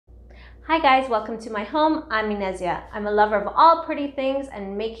Hi guys, welcome to my home. I'm Inezia. I'm a lover of all pretty things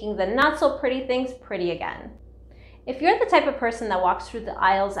and making the not so pretty things pretty again. If you're the type of person that walks through the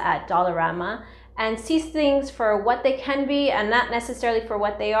aisles at Dollarama and sees things for what they can be and not necessarily for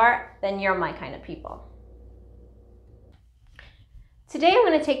what they are, then you're my kind of people. Today I'm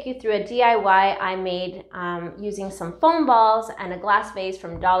going to take you through a DIY I made using some foam balls and a glass vase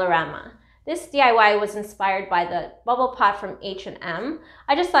from Dollarama. This DIY was inspired by the bubble pot from H&M.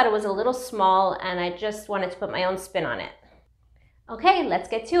 I just thought it was a little small and I just wanted to put my own spin on it. Okay, let's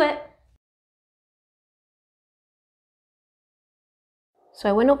get to it. So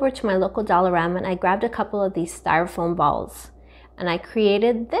I went over to my local Dollarama and I grabbed a couple of these styrofoam balls and I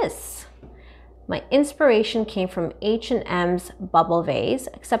created this. My inspiration came from H&M's Bubble Vase,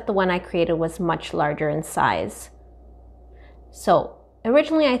 except the one I created was much larger in size. So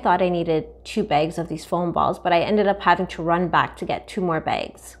originally I thought I needed 2 bags of these foam balls, but I ended up having to run back to get 2 more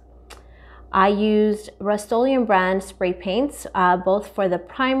bags. I used Rustoleum brand spray paints, both for the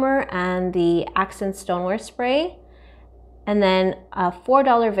primer and the accent stoneware spray. And then a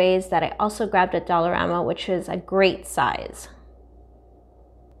 $4 vase that I also grabbed at Dollarama, which is a great size.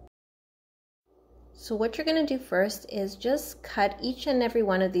 So what you're going to do first is just cut each and every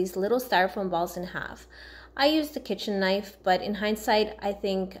one of these little styrofoam balls in half. I used a kitchen knife, but in hindsight, I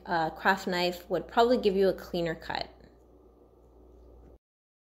think a craft knife would probably give you a cleaner cut.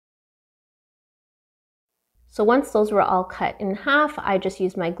 So once those were all cut in half, I just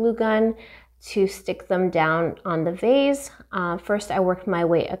used my glue gun to stick them down on the vase. First, I worked my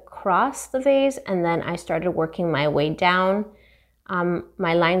way across the vase, and then I started working my way down.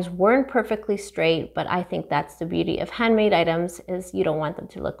 My lines weren't perfectly straight, but I think that's the beauty of handmade items, is you don't want them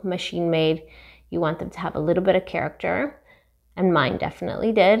to look machine-made. You want them to have a little bit of character, and mine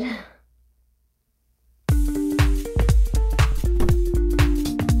definitely did.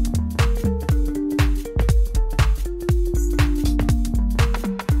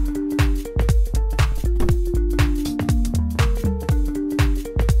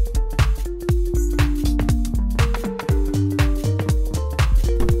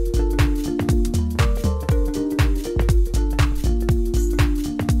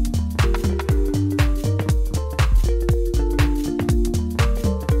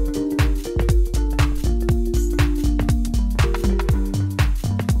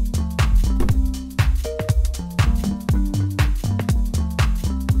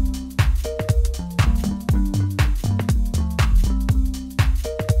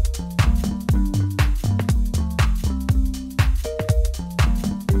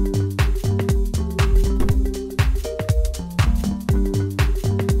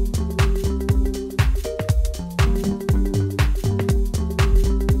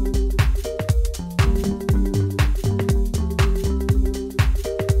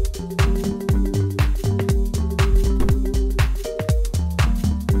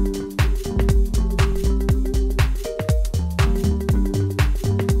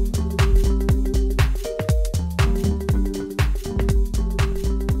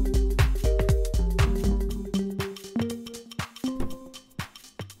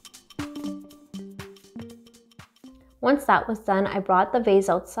 Once that was done, I brought the vase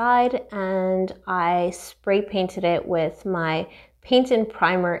outside and I spray painted it with my paint and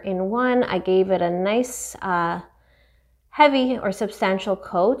primer in one. I gave it a nice heavy or substantial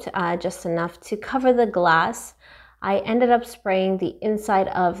coat, just enough to cover the glass. I ended up spraying the inside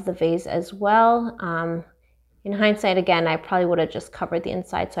of the vase as well. In hindsight, again, I probably would have just covered the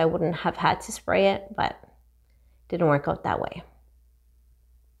inside so I wouldn't have had to spray it, but it didn't work out that way.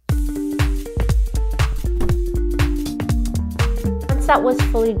 That was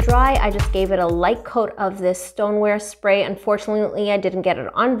fully dry, I just gave it a light coat of this stoneware spray. Unfortunately, I didn't get it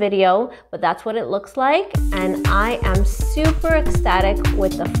on video, but that's what it looks like. And I am super ecstatic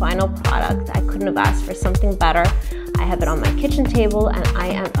with the final product. I couldn't have asked for something better. I have it on my kitchen table and I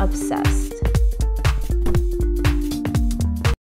am obsessed.